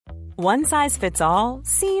One size fits all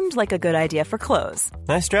seemed like a good idea for clothes.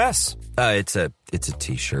 Nice dress. It's a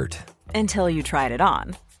t-shirt. Until you tried it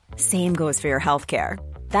on. Same goes for your healthcare.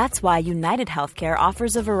 That's why United Healthcare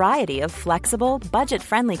offers a variety of flexible,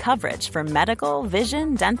 budget-friendly coverage for medical,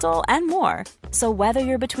 vision, dental, and more. So whether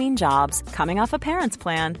you're between jobs, coming off a parent's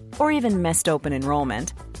plan, or even missed open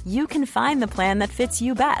enrollment, you can find the plan that fits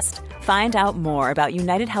you best. Find out more about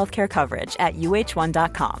United Healthcare coverage at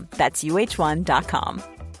uh1.com. That's uh1.com.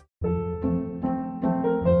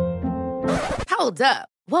 Hold up.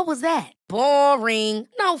 What was that? Boring.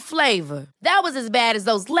 No flavor. That was as bad as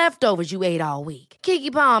those leftovers you ate all week.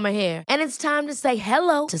 Keke Palmer here, and it's time to say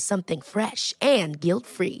hello to something fresh and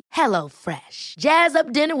guilt-free. Hello Fresh. Jazz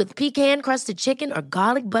up dinner with pecan-crusted chicken or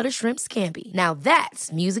garlic butter shrimp scampi. Now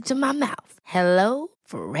that's music to my mouth. Hello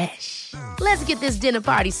Fresh. Let's get this dinner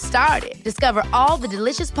party started. Discover all the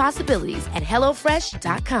delicious possibilities at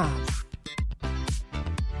hellofresh.com.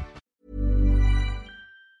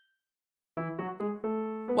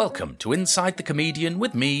 Welcome to Inside the Comedian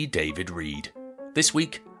with me, David Reed. This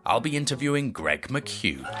week, I'll be interviewing Greg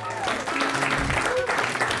McHugh.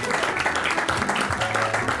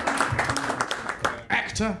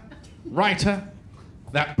 Actor, writer,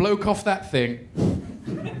 that bloke off that thing.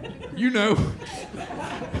 You know.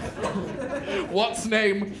 What's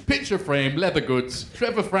name, picture frame, leather goods,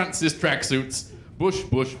 Trevor Francis tracksuits, Bush.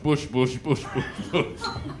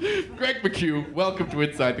 Greg McHugh, welcome to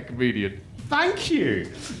Inside the Comedian. Thank you.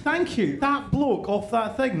 That bloke off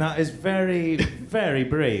that thing, that is very, very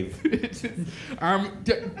brave.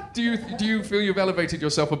 Do you feel you've elevated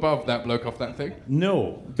yourself above that bloke off that thing?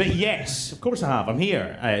 No, but yes, of course I have. I'm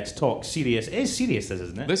here to talk serious. It is serious, this,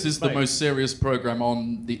 isn't it? This is the most serious programme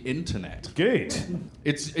on the internet. Good.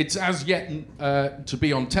 It's as yet to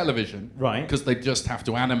be on television. Right. Because they just have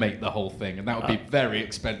to animate the whole thing, and that would be very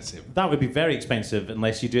expensive. That would be very expensive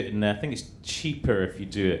unless you do it in, I think it's cheaper if you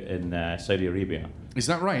do it in Saudi Arabia. Is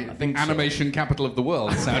that right? I think animation capital of the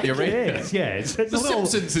world, Saudi Arabia. It is, yeah. It's The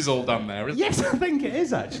Simpsons is all done there, isn't it? Yes, I think it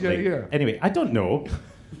is, actually. Yeah. Anyway, I don't know.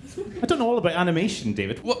 I don't know all about animation,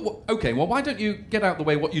 David. Okay, well, why don't you get out the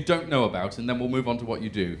way what you don't know about, and then we'll move on to what you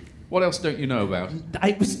do. What else don't you know about?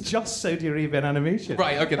 It was just Saudi Arabian animation.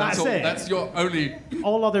 Right, okay, that's all. It. That's your only...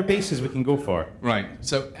 All other bases we can go for. Right,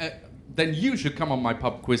 so... then you should come on my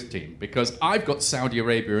pub quiz team, because I've got Saudi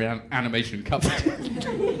Arabia animation covered.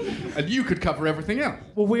 And you could cover everything else.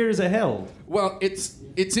 Well, where is it held? Well, it's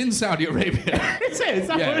in Saudi Arabia. Is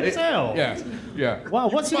that where it's held? Yeah. Wow,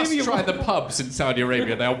 what's the name of You your... must try the pubs in Saudi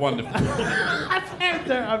Arabia. They're wonderful.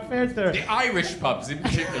 I've heard there. The Irish pubs in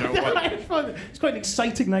particular are wonderful. It's quite an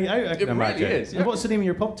exciting night out, I can imagine. It really is. Yeah. And what's the name of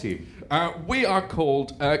your pub team? We are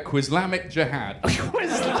called Quislamic Jihad.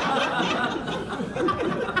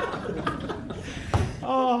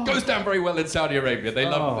 Goes down very well in Saudi Arabia. They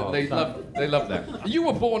love that. You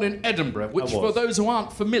were born in Edinburgh, which, for those who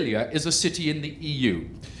aren't familiar, is a city in the EU.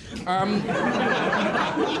 Now,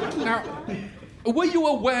 were you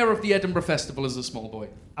aware of the Edinburgh Festival as a small boy?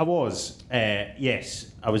 I was.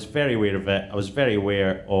 Yes, I was very aware of it. I was very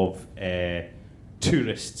aware of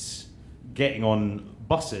tourists getting on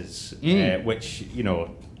buses, which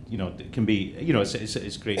it can be,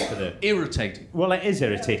 it's great for the... Irritating. Well, it is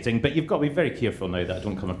irritating, but you've got to be very careful now that I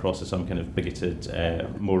don't come across as some kind of bigoted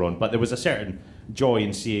moron. But there was a certain joy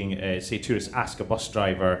in seeing, say, tourists ask a bus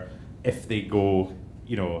driver if they go,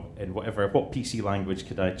 in what PC language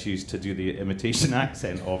could I choose to do the imitation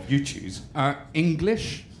accent of? You choose.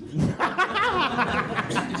 English.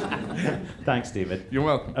 Thanks, David. You're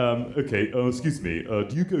welcome. Okay, excuse me. Do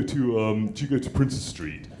you go to Princess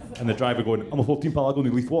Street? And the driver going, I'm a 14 pal, I go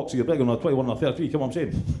to Leith Walk, so you're begging on a 21 and a 33, come on, I'm saying.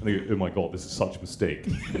 And they go, oh my God, this is such a mistake.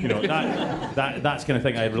 That's kind of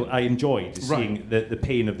thing I enjoyed, seeing the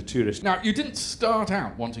pain of the tourist. Now, you didn't start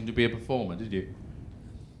out wanting to be a performer, did you?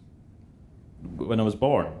 When I was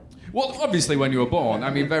born. Well, obviously when you were born. I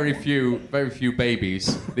mean, very few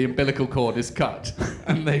babies, the umbilical cord is cut,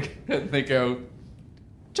 and they go,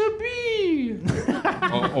 to be,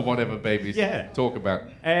 or whatever babies talk about.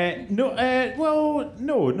 No,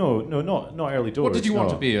 not early doors. What did you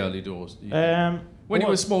want to be early doors? When you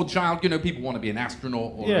were a small child, people want to be an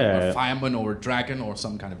astronaut or a fireman or a dragon or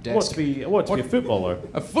some kind of desk. I want to be a footballer.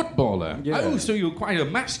 A footballer? Yeah. Oh, so you were quite a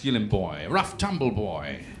masculine boy, rough tumble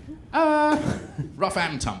boy. Rough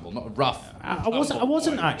and tumble, not rough. I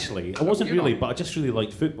wasn't actually. I wasn't really, but I just really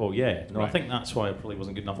liked football. Yeah, no, Right. I think that's why I probably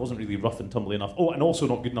wasn't good enough. I wasn't really rough and tumbly enough. Oh, and also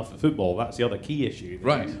not good enough at football. That's the other key issue.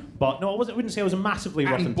 Right. But no, I wouldn't say I was a massively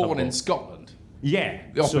rough and And born tumble. in Scotland. Yeah.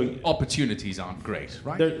 The opportunities aren't great,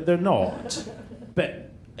 right? They're not.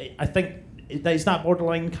 But I think is that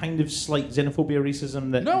borderline kind of slight xenophobia,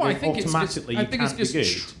 racism that No, I think automatically you can't be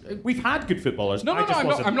good? We've had good footballers. No,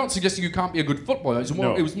 I'm not suggesting you can't be a good footballer.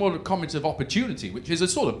 It was more a comment of opportunity, which is a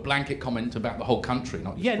sort of blanket comment about the whole country,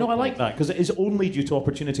 not just football. I like that, because it is only due to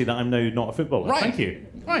opportunity that I'm now not a footballer. Right. Thank you.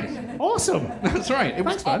 Right. Awesome. That's right. It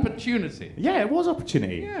was Thanks, man. opportunity. Yeah, it was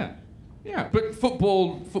opportunity. Yeah. But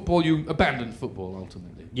football, you abandoned football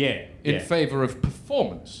ultimately. Yeah. In favour of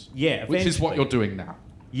performance. Yeah, which is what eventually. you're doing now.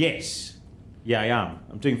 Yes. Yeah, I am.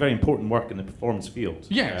 I'm doing very important work in the performance field.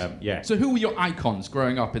 Yes. Yeah. So who were your icons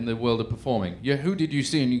growing up in the world of performing? Yeah. Who did you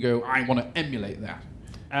see and you go, I want to emulate that?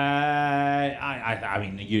 I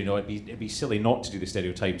mean, it'd be silly not to do the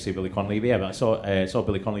stereotype, say Billy Connolly. But yeah, but I saw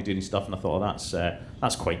Billy Connolly doing his stuff, and I thought,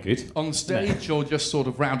 that's quite good. On stage, or just sort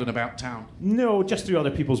of round and about town? No, just through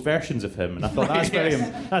other people's versions of him, and I thought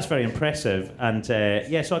that's very impressive. And so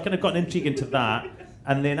I kind of got an intrigue into that.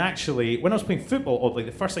 And then actually, when I was playing football, oddly,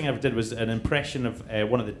 the first thing I ever did was an impression of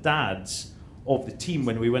one of the dads of the team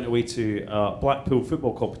when we went away to Blackpool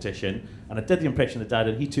football competition, and I did the impression of the dad,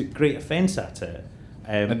 and he took great offence at it.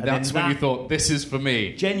 And that's when you thought, this is for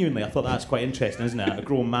me. Genuinely, I thought that's quite interesting, isn't it? A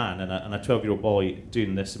grown man and a 12-year-old boy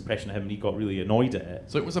doing this impression of him, and he got really annoyed at it.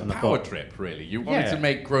 So it was a power trip, really. You wanted to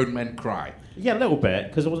make grown men cry. Yeah, a little bit,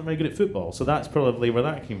 because I wasn't very good at football. So that's probably where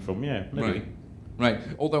that came from, yeah. Maybe. Right.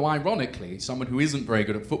 Although, ironically, someone who isn't very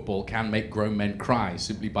good at football can make grown men cry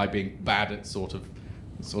simply by being bad at sort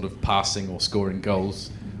of passing or scoring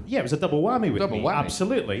goals. Yeah, it was a double whammy with me. Whammy.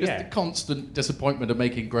 Absolutely, Just the constant disappointment of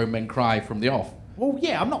making grown men cry from the off. Well,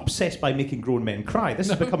 yeah, I'm not obsessed by making grown men cry. This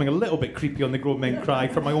is becoming a little bit creepy on the grown men cry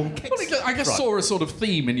for my own kicks. Well, I just saw a sort of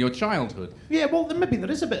theme in your childhood. Yeah, well, then maybe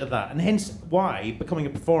there is a bit of that, and hence why becoming a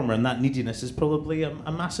performer and that neediness is probably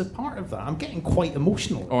a massive part of that. I'm getting quite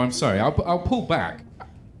emotional. Oh, I'm sorry. I'll pull back.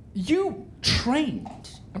 You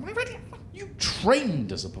trained. Am I ready? You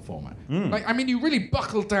trained as a performer. You really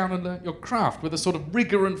buckled down and learnt your craft with a sort of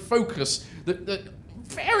rigour and focus that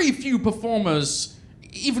very few performers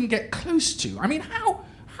even get close to. I mean, how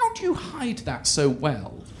do you hide that so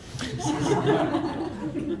well?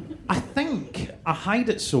 I think I hide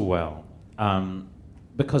it so well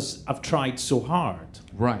because I've tried so hard.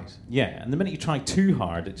 Right. Yeah, and the minute you try too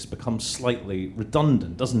hard, it just becomes slightly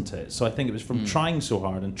redundant, doesn't it? So I think it was from trying so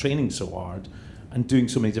hard and training so hard and doing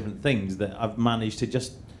so many different things that I've managed to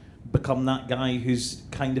just become that guy who's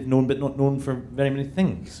kind of known but not known for very many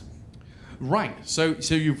things. Right. So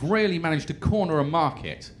you've really managed to corner a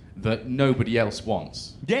market that nobody else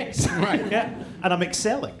wants. Yes. Right. Yeah. And I'm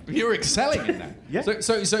excelling. You're excelling in that. Yeah.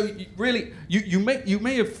 So you really you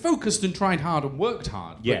may have focused and tried hard and worked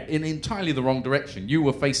hard, but in entirely the wrong direction. You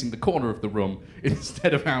were facing the corner of the room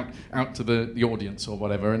instead of out to the audience or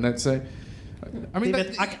whatever, and that's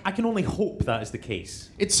David, I can only hope that is the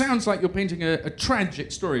case. It sounds like you're painting a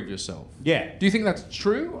tragic story of yourself. Yeah. Do you think that's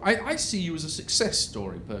true? I see you as a success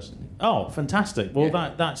story, personally. Oh, fantastic. Well,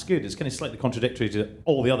 that's good. It's kind of slightly contradictory to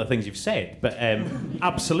all the other things you've said, but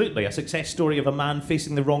absolutely a success story of a man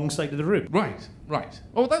facing the wrong side of the room. Right.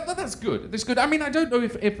 Oh, that's good. That's good. I mean, I don't know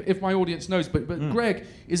if my audience knows, but Greg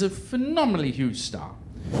is a phenomenally huge star.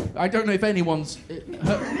 I don't know if anyone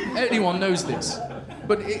knows this,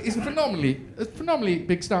 but he's a phenomenally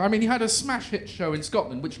big star. I mean, he had a smash hit show in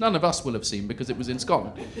Scotland, which none of us will have seen because it was in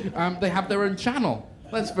Scotland. They have their own channel.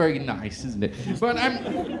 That's very nice, isn't it?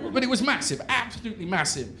 But it was massive, absolutely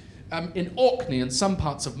massive. In Orkney and some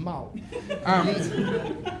parts of Mull.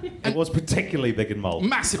 It was particularly big in Mull.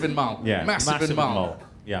 Massive in Mull. Yeah, massive in Mull.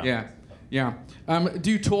 Yeah.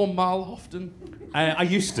 Do you tour Mull often? I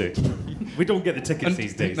used to. We don't get the tickets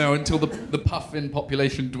these days. No, until the puffin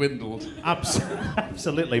population dwindled.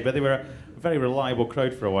 Absolutely, but they were a very reliable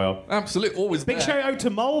crowd for a while. Absolutely, always Big there. shout out to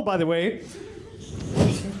Mull, by the way.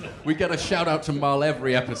 We get a shout out to Mull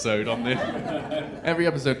every episode on this. Every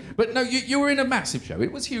episode. But no, you were in a massive show.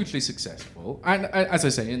 It was hugely successful, and as I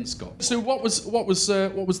say, in Scotland. So what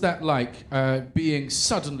was that like being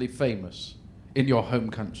suddenly famous in your home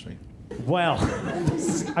country? Well,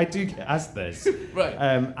 I do get asked this. Right.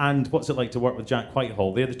 And what's it like to work with Jack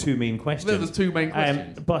Whitehall? They're the two main questions. They're the two main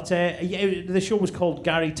questions. The show was called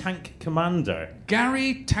Gary Tank Commander.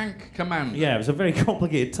 Gary Tank Commander. Yeah, it was a very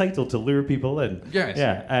complicated title to lure people in. Yes.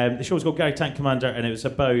 Yeah. The show was called Gary Tank Commander, and it was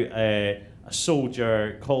about a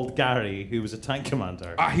soldier called Gary who was a tank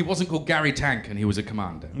commander. He wasn't called Gary Tank, and he was a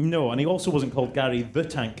commander. No, and he also wasn't called Gary the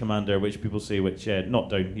Tank Commander, which people say, which not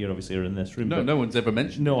down here, obviously, or in this room. No one's ever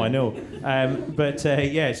mentioned. No, I know.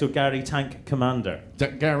 So Gary Tank Commander.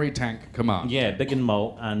 Gary Tank Commander. Yeah, big in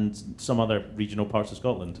Mull and some other regional parts of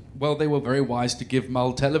Scotland. Well, they were very wise to give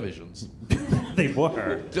Mull televisions. They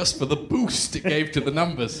were. Just for the boost it gave to the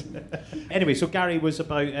numbers. Anyway, so Gary was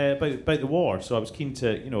about the war, so I was keen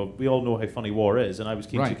to, we all know how funny war is, and I was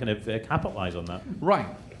keen to kind of capitalise on that. Right.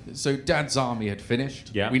 So Dad's Army had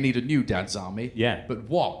finished. Yeah. We need a new Dad's Army. Yeah. But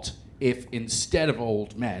what if instead of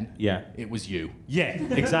old men, it was you? Yeah,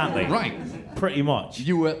 exactly. Right. Pretty much.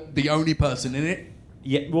 You were the only person in it?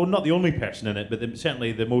 Yeah, well, not the only person in it, but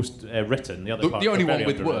certainly the most written. The other part, the only one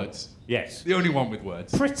with underwritten. words. Yes. The only one with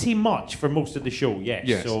words. Pretty much for most of the show,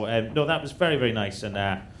 yes. So, no, that was very, very nice, and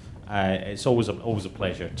it's always a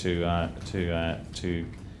pleasure to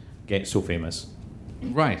get so famous.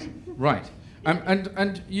 Right.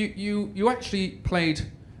 And you actually played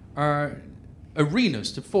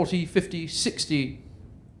arenas to 40, 50,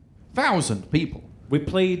 60,000 people. We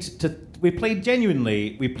played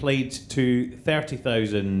genuinely. We played to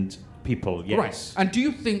 30,000 people. Yes. Right. And do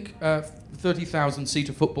you think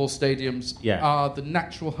 30,000-seater football stadiums are the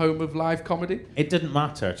natural home of live comedy? It didn't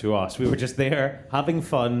matter to us. We were just there having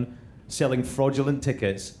fun, selling fraudulent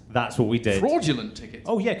tickets. That's what we did. Fraudulent tickets?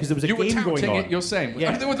 Oh yeah, because there was a game going on. You were touting it, you're saying?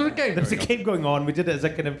 Yeah. There was a game. There was a game going on. We did it as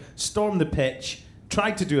a kind of storm the pitch.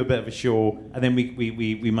 Tried to do a bit of a show, and then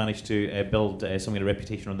we managed to build some kind of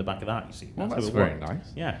reputation on the back of that. You see, that's very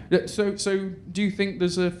nice. Yeah. So do you think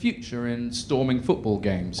there's a future in storming football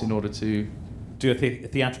games in order to do a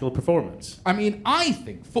theatrical performance? I mean, I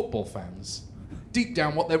think football fans, deep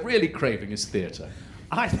down, what they're really craving is theatre.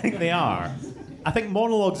 I think they are. I think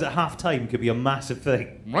monologues at half-time could be a massive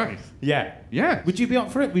thing. Right. Yeah. Yeah. Would you be up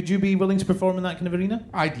for it? Would you be willing to perform in that kind of arena?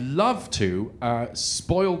 I'd love to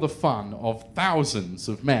spoil the fun of thousands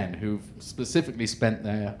of men who've specifically spent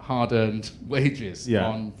their hard-earned wages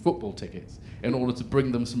on football tickets in order to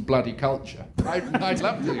bring them some bloody culture. I'd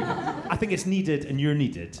love to. I think it's needed, and you're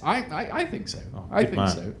needed. I think so. Oh, I think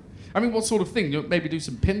so. I mean, what sort of thing? You maybe do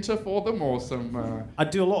some Pinter for them, or some... I'd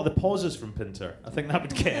do a lot of the pauses from Pinter. I think that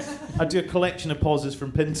would get... I'd do a collection of pauses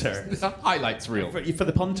from Pinter. Highlights reel. For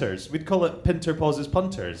the punters. We'd call it Pinter Pauses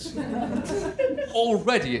Punters.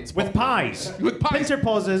 Already it's... With pies. With pies. Pinter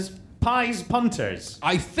Pauses, pies, punters.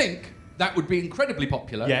 I think that would be incredibly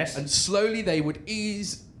popular. Yes. And slowly they would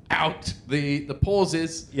ease out the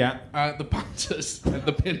pauses, the punters and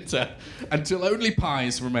the Pinter, until only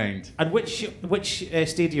pies remained. And which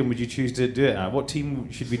stadium would you choose to do it at? What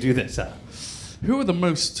team should we do this at? Who are the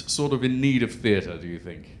most sort of in need of theatre, do you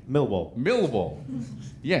think? Millwall. Millwall.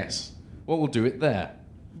 Yes. Well, we'll do it there.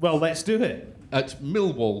 Well, let's do it. At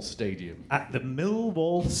Millwall Stadium. At the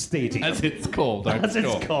Millwall Stadium. As it's called, I'm As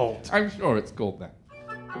sure. it's called. I'm sure it's called that.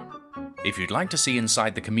 If you'd like to see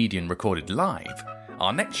Inside the Comedian recorded live,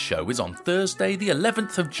 our next show is on Thursday, the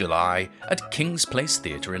 11th of July at King's Place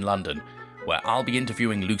Theatre in London, where I'll be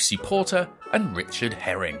interviewing Lucy Porter and Richard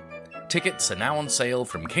Herring. Tickets are now on sale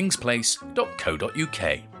from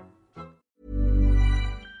kingsplace.co.uk.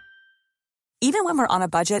 Even when we're on a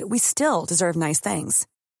budget, we still deserve nice things.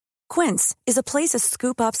 Quince is a place to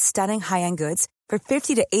scoop up stunning high-end goods for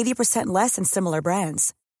 50 to 80% less than similar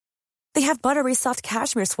brands. They have buttery soft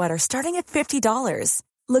cashmere sweaters starting at $50,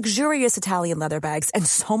 luxurious Italian leather bags, and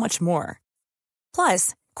so much more.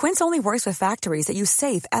 Plus, Quince only works with factories that use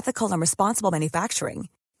safe, ethical, and responsible manufacturing.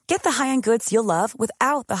 Get the high-end goods you'll love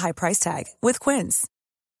without the high price tag with Quince.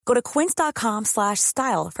 Go to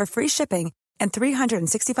quince.com/style for free shipping and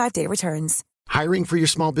 365-day returns. Hiring for your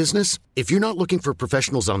small business? If you're not looking for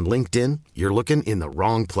professionals on LinkedIn, you're looking in the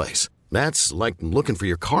wrong place. That's like looking for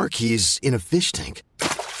your car keys in a fish tank.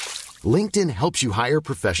 LinkedIn helps you hire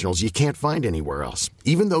professionals you can't find anywhere else,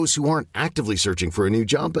 even those who aren't actively searching for a new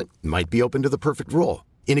job but might be open to the perfect role.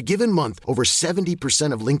 In a given month, over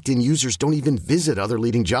 70% of LinkedIn users don't even visit other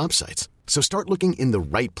leading job sites. So start looking in the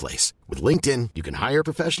right place. With LinkedIn, you can hire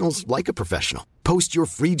professionals like a professional. Post your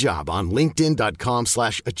free job on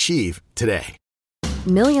linkedin.com/achieve today.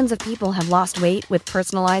 Millions of people have lost weight with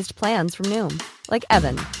personalized plans from Noom. Like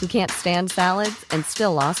Evan, who can't stand salads and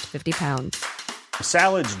still lost 50 pounds.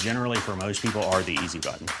 Salads generally for most people are the easy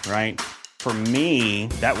button, right? For me,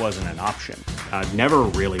 that wasn't an option. I never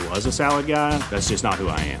really was a salad guy. That's just not who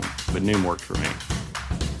I am. But Noom worked for me.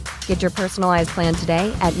 Get your personalized plan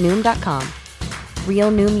today at Noom.com.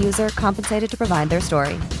 Real Noom user compensated to provide their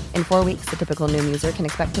story. In 4 weeks, the typical Noom user can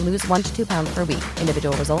expect to lose 1 to 2 pounds per week.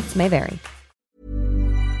 Individual results may vary.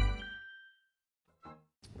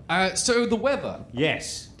 So the weather.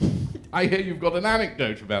 Yes. I hear you've got an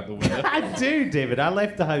anecdote about the weather. I do, David. I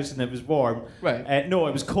left the house and it was warm. Right. No,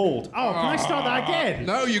 it was cold. Oh, can I start that again?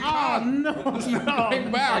 No, you can't. No. There's no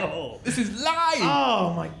going back. No. This is live.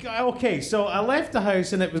 Oh my god. Okay, so I left the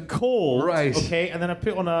house and it was cold. Right. Okay, and then I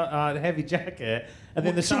put on a heavy jacket, and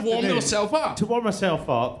then To warm yourself up. To warm myself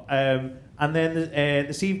up. And then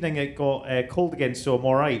this evening it got cold again, so I'm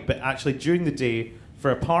all right. But actually, during the day,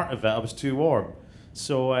 for a part of it, I was too warm.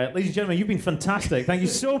 So, ladies and gentlemen, you've been fantastic. Thank you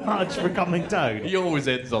so much for coming down. He always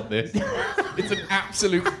ends on this. It's an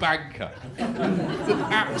absolute banker. It's an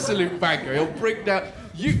absolute banker. He'll bring down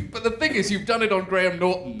you. But the thing is, you've done it on Graham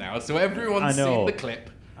Norton now, so everyone's seen the clip.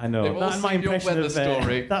 I know. They've all That's my seen your impression weather of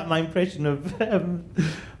story. That's my impression of.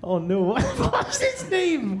 Oh no! What's his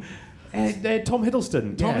name? Tom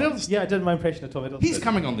Hiddleston. Tom yeah. Hiddleston? Yeah, I did my impression of Tom Hiddleston. He's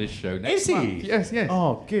coming on this show next Is he? month. Yes, yes.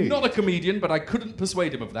 Oh, good. Not a comedian, but I couldn't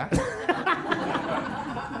persuade him of that.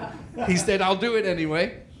 He said, I'll do it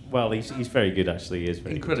anyway. Well, he's very good, actually. He is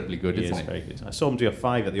very Incredibly good, he isn't is he? very good. I saw him do a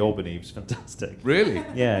 5 at the Albany. He was fantastic. Really?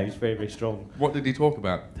 Yeah, he was very, very strong. What did he talk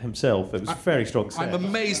about? Himself. It was a very strong set. I'm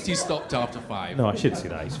amazed he stopped after 5. No, I should say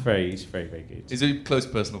that. He's very, very good. He's a close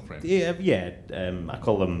personal friend. Yeah. I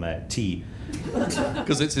call him T.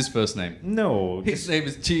 Because it's his first name. No. His name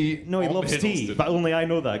is T. No, he loves tea, Hiddleston. but only I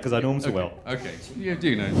know that because I know him so Okay. well. Okay. You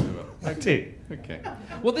do know him so well. I do. Okay.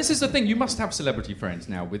 Well, this is the thing. You must have celebrity friends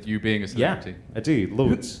now with you being a celebrity. Yeah, I do.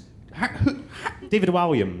 Loads. David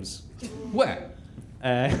Williams. Where?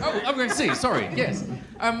 Oh, I'm going to see. Sorry. Yes.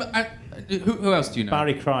 And who else do you know?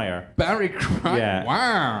 Barry Cryer. Barry Cryer. Yeah.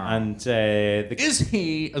 Wow. And is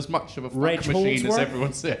he as much of a Reg fuck machine as Holdsworth?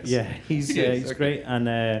 everyone says? Yeah, he's He is, he's okay. great. And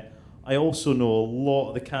I also know a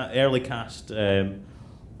lot of the early cast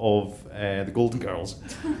of the Golden Girls.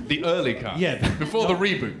 The early cast. Yeah, Before the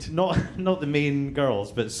reboot. Not the main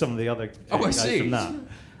girls, but some of the other Oh, I guys see. from that.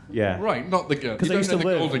 Yeah. Right, not the girl. Because You I don't used know to the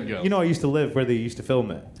live. Golden Girls. You know, I used to live where they used to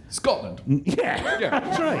film it. Scotland. Yeah, Yeah.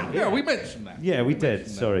 that's right. Yeah, we mentioned that. Yeah, we did. mentioned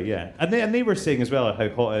that. Sorry, yeah. And they were saying as well how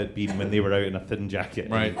hot it had been when they were out in a thin jacket.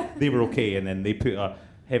 and Right. They were okay, and then they put a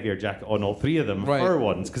heavier jacket on, all three of them, Right. fur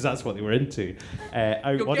ones, because that's what they were into.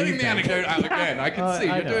 Out You're one getting the evening. anecdote out again. I can see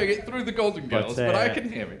I you're know. doing it through the Golden Girls, but I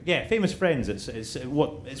can hear it. Yeah, famous friends. It's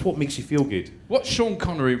what makes you feel good. What's Sean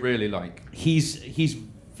Connery really like? He's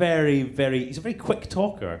very he's a very quick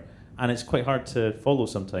talker. And it's quite hard to follow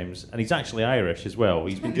sometimes. And he's actually Irish as well.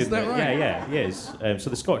 He's been Is doing that right? Yeah, he is. So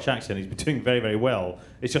the Scottish accent he's been doing very, very well.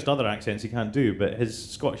 It's just other accents he can't do, but his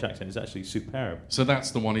Scottish accent is actually superb. So that's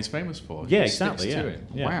the one he's famous for. Yeah, He exactly. sticks Yeah. to it.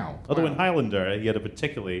 Yeah. Wow. Although wow. in Highlander he had a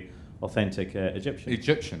particularly authentic Egyptian.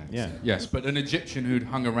 Egyptian accent. Yeah. Yes, but an Egyptian who'd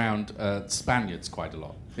hung around Spaniards quite a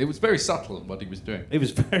lot. It was very subtle in what he was doing. It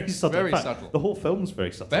was very subtle. Very In fact, subtle. The whole film's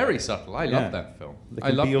very subtle. Very subtle. I Yeah. love that film. There I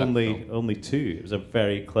can love be that only film. only two. It was a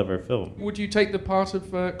very clever film. Would you take the part of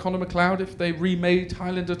Conor McLeod if they remade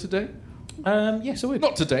Highlander today? Yes, I would.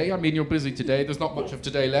 Not today. I mean, you're busy today. There's not much of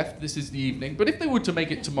today left. This is the evening. But if they were to make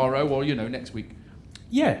it tomorrow or, next week,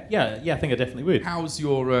 Yeah, I think I definitely would. how's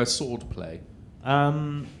your sword play?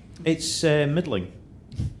 It's middling.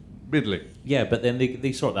 Middling. Yeah, but then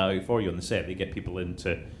they sort that out for you on the set. They get people in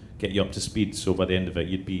to get you up to speed. So by the end of it,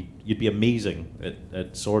 you'd be amazing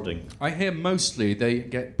at swording. I hear mostly they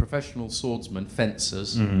get professional swordsmen,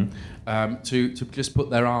 fencers, to just put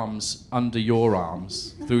their arms under your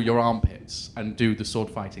arms, through your armpits, and do the sword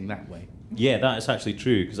fighting that way. Yeah, that is actually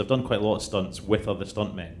true because I've done quite a lot of stunts with other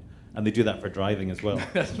stuntmen, and they do that for driving as well.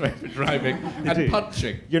 That's right, for driving and do.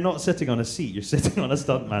 punching. You're not sitting on a seat; you're sitting on a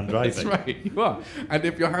stuntman driving. That's right, you are. And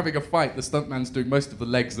if you're having a fight, the stuntman's doing most of the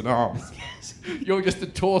legs and arms. You're just a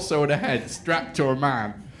torso and a head strapped to a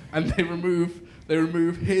man, and they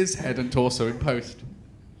remove his head and torso in post.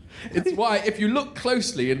 It's why, if you look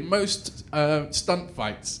closely in most stunt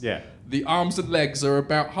fights, Yeah. the arms and legs are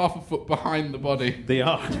about half a foot behind the body. They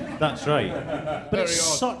are. That's right. But Very it's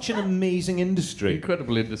odd. such an amazing industry.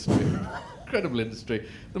 Incredible industry. Incredible industry.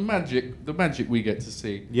 The magic we get to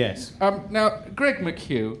see. Yes. Now, Greg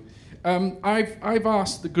McHugh, I've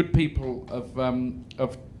asked the good people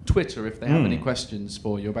of Twitter if they have any questions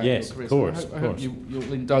for you about Yes, your career. of course, So of I hope course.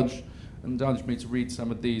 you'll indulge me to read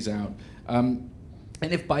some of these out.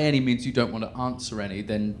 And if by any means you don't want to answer any,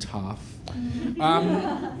 then tough.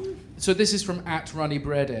 So this is from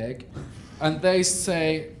 @RunnyBreadEgg, and they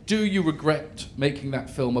say, "Do you regret making that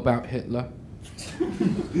film about Hitler?"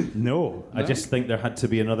 No, I No? just think there had to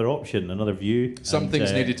be another option, another view. Some and,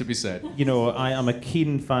 things needed to be said. You know, I am a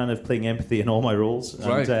keen fan of playing empathy in all my roles,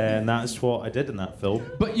 Right. and that's what I did in that film.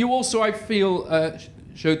 But you also, I feel,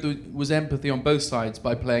 showed there was empathy on both sides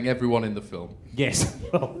by playing everyone in the film. Yes.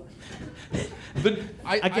 Well,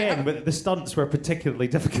 But the stunts were particularly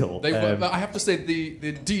difficult. They were, but I have to say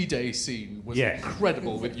the D-Day scene was Yeah.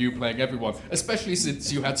 incredible with you playing everyone, especially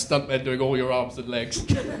since you had stuntmen doing all your arms and legs.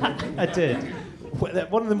 I did.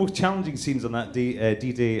 One of the most challenging scenes on that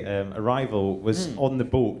D-Day arrival was on the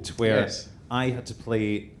boat where Yes. I had to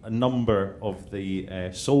play a number of the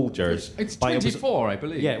soldiers. It's but 24, I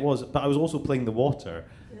believe. Yeah, it was. But I was also playing the water,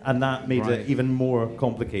 and that made Right. it even more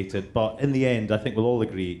complicated. But in the end, I think we'll all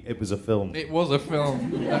agree it was a film. It was a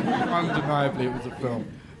film. Undeniably, it was a film.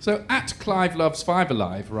 So, at Clive Loves Five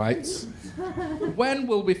Alive writes, when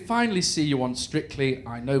will we finally see you on Strictly?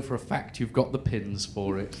 I know for a fact you've got the pins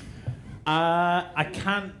for it. I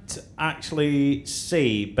can't actually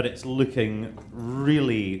say, but it's looking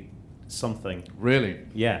really something. Really?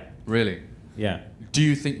 Yeah, Really? yeah. Do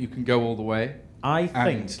you think you can go all the way? I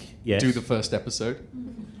And think yes. do the first episode?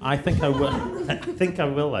 I think I will. I think I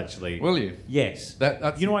will actually. Will you? Yes.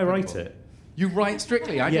 That's You know I write incredible. it. You write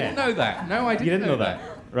Strictly? I Yeah. didn't know that. No, I didn't, You didn't know that?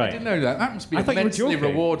 Right. I didn't know that. That must be I thought you were immensely joking.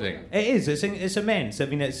 rewarding. It is. It's immense. I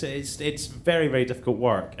mean, it's very, very difficult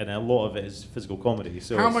work, and a lot of it is physical comedy.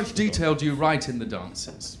 So How it's much detail do you write in the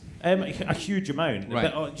dances? A huge amount.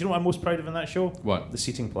 Right. But, do you know what I'm most proud of in that show? What? The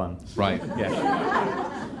seating plan. Right.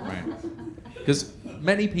 Yeah. Right. Because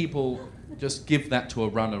many people just give that to a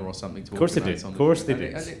runner or something to Of course they organise do. on Of the- course they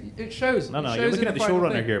and do. It shows. No, It you're shows looking in at the final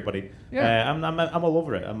showrunner thing. here, buddy. Yeah. I'm all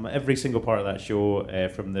over it. I'm every single part of that show,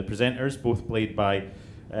 from the presenters, both played by,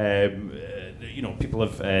 people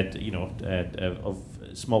of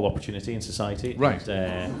small opportunity in society. Right.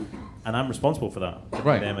 And I'm responsible for that. Giving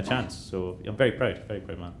Right. them a chance. So I'm very proud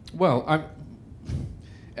man. Well,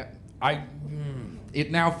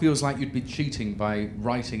 it now feels like you'd be cheating by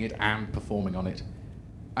writing it and performing on it.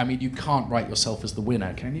 I mean, you can't write yourself as the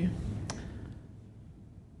winner, can you?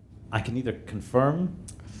 I can either confirm,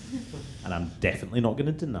 and I'm definitely not going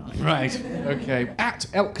to deny. Right. Okay. At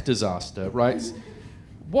Elk Disaster writes,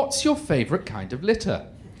 what's your favourite kind of litter?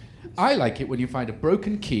 I like it when you find a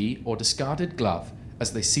broken key or discarded glove,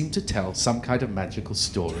 as they seem to tell some kind of magical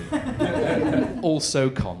story. Also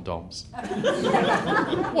condoms.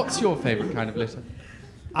 What's your favourite kind of litter?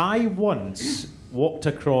 I once walked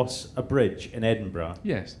across a bridge in Edinburgh.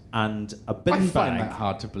 Yes. And a bin I bag. find that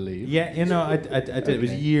hard to believe. Yeah, I did. It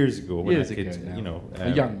was years ago. When Years I could, ago now. A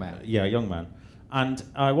young man. Yeah, a young man. And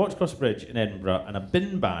I walked across a bridge in Edinburgh, and a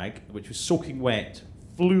bin bag, which was soaking wet,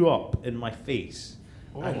 flew up in my face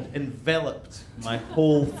and enveloped my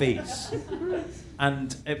whole face.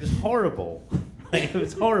 And it was horrible. It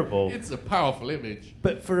was horrible. It's a powerful image.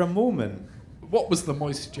 But for a moment, what was the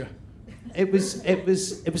moisture? It was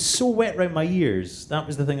so wet around my ears. That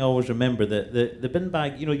was the thing I always remember. The bin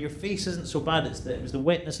bag, your face isn't so bad. It was the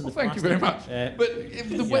wetness in the Thank you plastic. very much.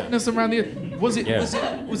 But the wetness around the was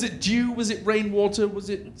it dew? Was it rainwater? Was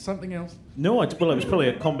it something else? No, it was probably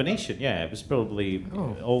a combination. Yeah, it was probably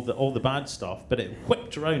all the bad stuff. But it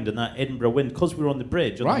whipped around in that Edinburgh wind because we were on the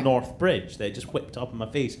bridge, on the North Bridge. That it just whipped up in my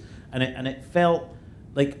face, and it felt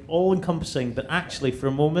like all encompassing. But actually, for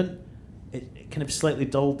a moment, it kind of slightly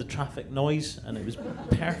dulled the traffic noise, and it was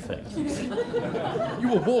perfect. You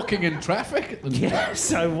were walking in traffic at the time?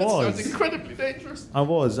 Yes, I was. That sounds incredibly dangerous. I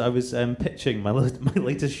was pitching my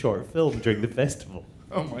latest short film during the festival.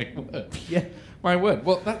 Oh my word. Yeah. My word.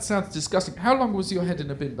 Well, that sounds disgusting. How long was your head in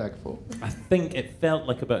a bin bag for? I think it felt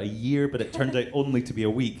like about a year, but it turned out only to be a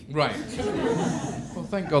week. Right. Well,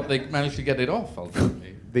 thank God they managed to get it off,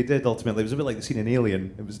 ultimately. They did, ultimately. It was a bit like the scene in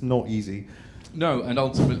Alien. It was not easy. No, and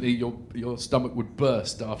ultimately your stomach would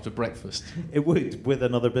burst after breakfast. It would, with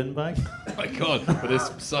another bin bag. Oh my God, with this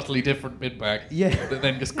subtly different bin bag. Yeah. That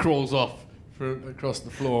then just crawls off across the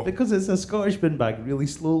floor. Because it's a Scottish bin bag, really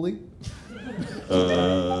slowly.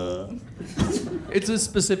 It's a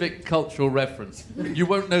specific cultural reference. You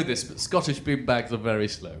won't know this, but Scottish bin bags are very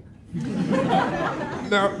slow.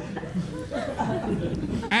 Now,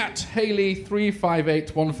 at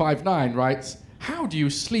Haley358159 writes, how do you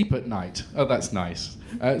sleep at night? Oh, that's nice.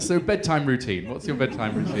 So bedtime routine. What's your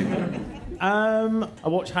bedtime routine? I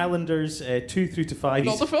watch Highlanders 2 through to 5.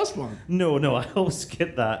 Not the first one. No, I'll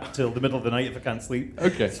skip that till the middle of the night if I can't sleep.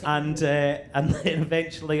 Okay. And then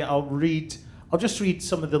eventually I'll just read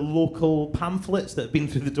some of the local pamphlets that have been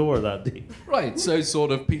through the door that day. Right, so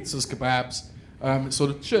sort of pizzas, kebabs, sort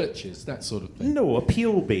of churches, that sort of thing. No,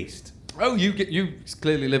 appeal-based. Oh, you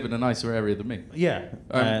clearly live in a nicer area than me.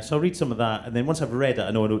 Yeah, so I'll read some of that, and then once I've read it,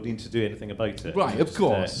 I know I don't need to do anything about it. Right, of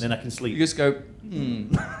course. Then I can sleep. You just go,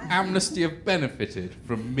 Amnesty have benefited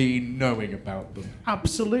from me knowing about them.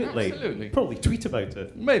 Absolutely. Probably tweet about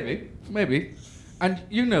it. Maybe. And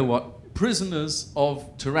you know what? Prisoners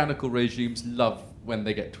of tyrannical regimes love when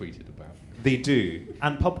they get tweeted about. They do.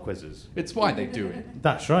 And pub quizzes. It's why they do it.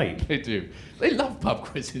 That's right. They do. They love pub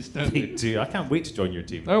quizzes, don't They they? do. I can't wait to join your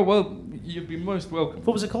team. Oh, well, you'd be most welcome.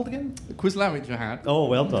 What was it called again? The Quizlamage you had. Oh,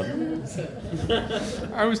 well done.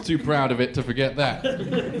 I was too proud of it to forget that.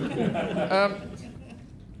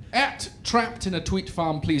 At Trapped in a Tweet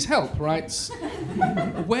Farm Please Help writes,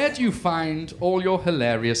 where do you find all your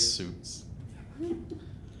hilarious suits?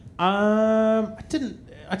 I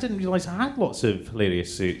didn't realise I had lots of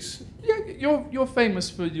hilarious suits. Yeah, you're famous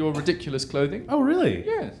for your ridiculous clothing. Oh, really?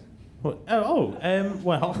 Yes. Well,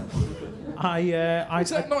 Is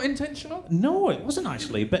that not intentional? No, it wasn't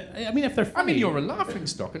actually. But I mean, if they're funny, you're a laughing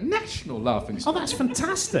stock, a national laughing stock. Oh, that's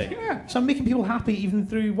fantastic. Yeah. So I'm making people happy even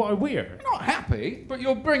through what I wear. You're not happy, but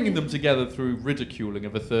you're bringing them together through ridiculing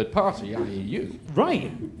of a third party, i.e. you.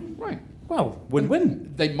 Right. Right. Well,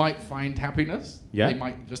 win-win. They might find happiness. Yeah. They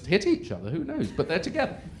might just hit each other. Who knows? But they're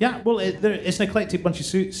together. Yeah. Well, it's an eclectic bunch of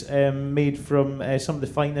suits made from some of the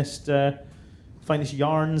finest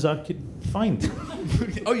yarns I could find.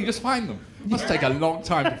 Oh, you just find them? Must take a long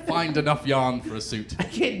time to find enough yarn for a suit.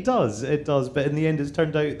 It does. But in the end, it's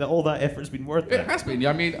turned out that all that effort's been worth it. It has been.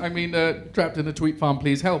 I mean, Trapped in a Tweet Farm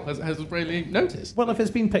Please Help has really noticed. Well, if it's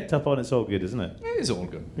been picked up on, it's all good, isn't it? It is all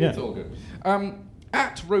good. Yeah. It's all good.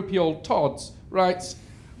 At Ropey Old Tods writes,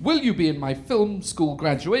 will you be in my film school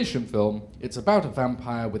graduation film? It's about a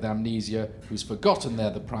vampire with amnesia who's forgotten they're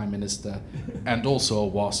the Prime Minister and also a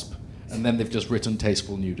wasp. And then they've just written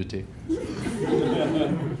tasteful nudity.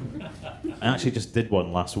 I actually just did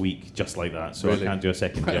one last week just like that, so Really? I can't do a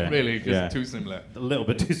second. Yeah. Really? Just Yeah. too similar? A little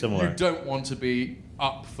bit too similar. You don't want to be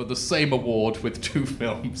up for the same award with two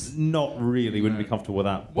films. Not really. Wouldn't be comfortable with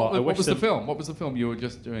that. But I What wish was the them- film? What was the film you were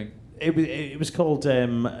just doing? It was called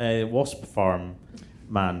Wasp Farm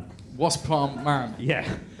Man. Wasp Farm Man. Yeah.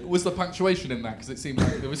 Was the punctuation in that? Because it seemed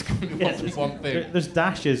like there was wasn't one thing. There's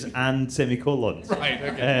dashes and semicolons. Right,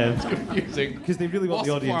 okay. It's confusing. Because they really want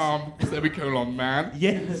the Wasp audience. Farm, semicolon, man.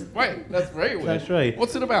 Yes. Right, that's very weird. That's right.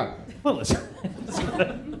 What's it about? Well, it's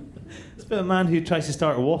about a man who tries to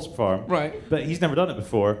start a wasp farm. Right. But he's never done it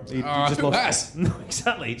before. He who has? No,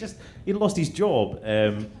 exactly. He lost his job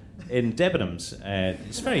in Debenhams.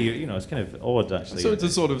 It's very, it's kind of odd actually. So it's a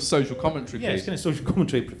sort of social commentary Yeah, piece. it's kind of social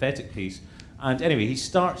commentary, prophetic piece. And anyway, he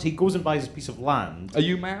goes and buys a piece of land. Are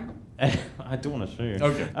you man? I don't want to say.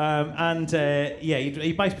 Okay.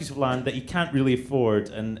 He buys a piece of land that he can't really afford,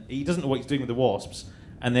 and he doesn't know what he's doing with the wasps.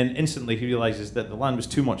 And then instantly he realises that the land was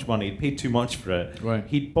too much money. He'd paid too much for it. Right.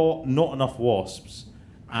 He'd bought not enough wasps.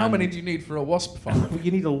 How many do you need for a wasp farm?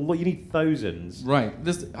 You need thousands. Right.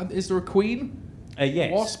 Is there a queen?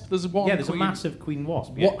 Yes. Wasp? There's one. Yeah, there's queen. a massive queen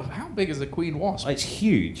wasp. Yeah. How big is a queen wasp? It's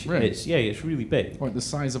huge. Really? It's really big. Like the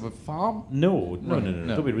size of a farm? No. No.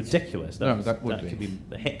 That'd be ridiculous. No, that would be. could be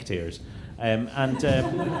hectares. You're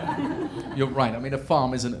right. I mean, a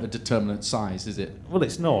farm isn't a determinate size, is it? Well,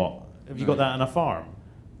 it's not. Have you got that on a farm?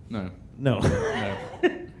 No. No.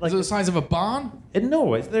 Is it the size of a barn?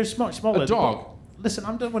 No, they're much smaller. A dog? Listen,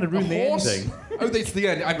 I don't want to ruin A the horse? ending. Oh, that's the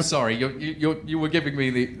end. I'm sorry. You were giving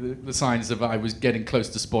me the signs of I was getting close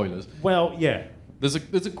to spoilers. Well, yeah. There's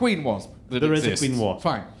a queen wasp that There is exists. a queen wasp.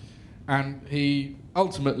 Fine. And he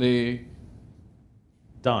ultimately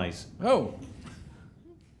Dies. Oh,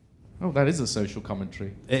 that is a social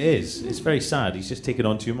commentary. It is. It's very sad. He's just taken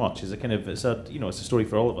on too much. It's a story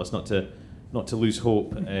for all of us not to lose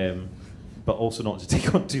hope, but also not to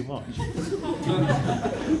take on too much.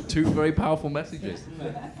 Two very powerful messages.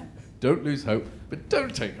 Don't lose hope, but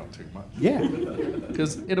don't take on too much. Yeah.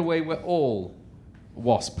 Because in a way, we're all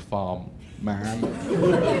wasp farm man.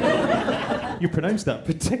 You pronounced that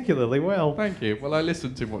particularly well. Thank you. Well, I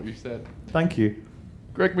listened to what you said. Thank you.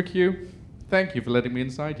 Greg McHugh, thank you for letting me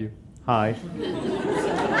inside you. Hi.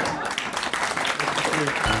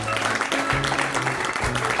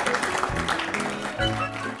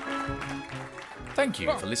 Thank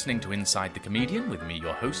you for listening to Inside the Comedian with me,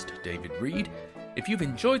 your host, David Reed. If you've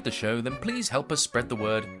enjoyed the show, then please help us spread the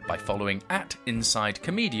word by following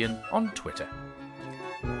 @InsideComedian on Twitter.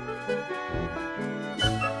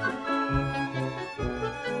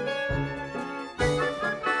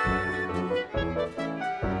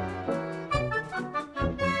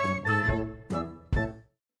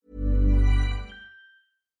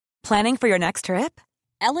 Planning for your next trip?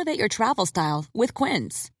 Elevate your travel style with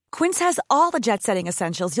Quince. Quince has all the jet-setting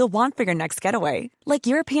essentials you'll want for your next getaway, like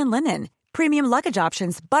European linen, premium luggage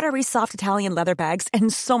options, buttery soft Italian leather bags,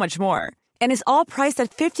 and so much more. And is all priced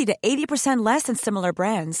at 50 to 80% less than similar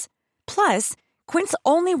brands. Plus, Quince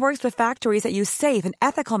only works with factories that use safe and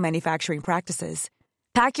ethical manufacturing practices.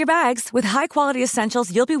 Pack your bags with high-quality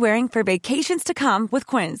essentials you'll be wearing for vacations to come with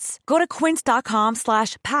Quince. Go to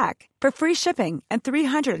quince.com/pack for free shipping and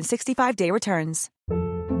 365-day returns.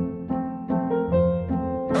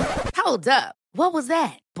 Hold up. What was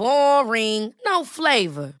that? Boring. No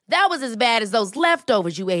flavor. That was as bad as those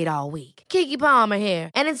leftovers you ate all week. Keke Palmer here,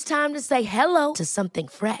 and it's time to say hello to something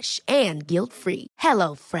fresh and guilt-free.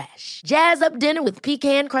 Hello Fresh. Jazz up dinner with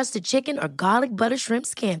pecan-crusted chicken or garlic butter shrimp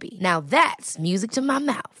scampi. Now that's music to my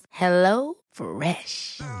mouth. Hello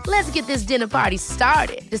Fresh. Let's get this dinner party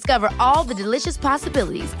started. Discover all the delicious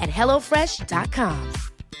possibilities at hellofresh.com.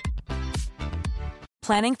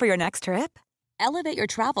 Planning for your next trip? Elevate your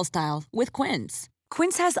travel style with Quince.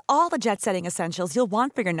 Quince has all the jet-setting essentials you'll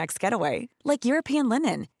want for your next getaway, like European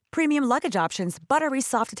linen, premium luggage options, buttery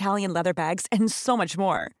soft Italian leather bags, and so much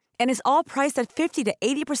more. And is all priced at 50 to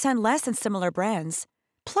 80% less than similar brands.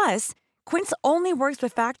 Plus, Quince only works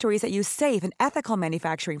with factories that use safe and ethical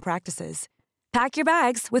manufacturing practices. Pack your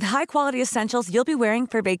bags with high-quality essentials you'll be wearing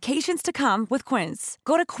for vacations to come with Quince.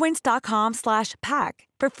 Go to quince.com/pack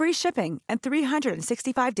for free shipping and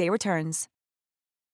 365-day returns.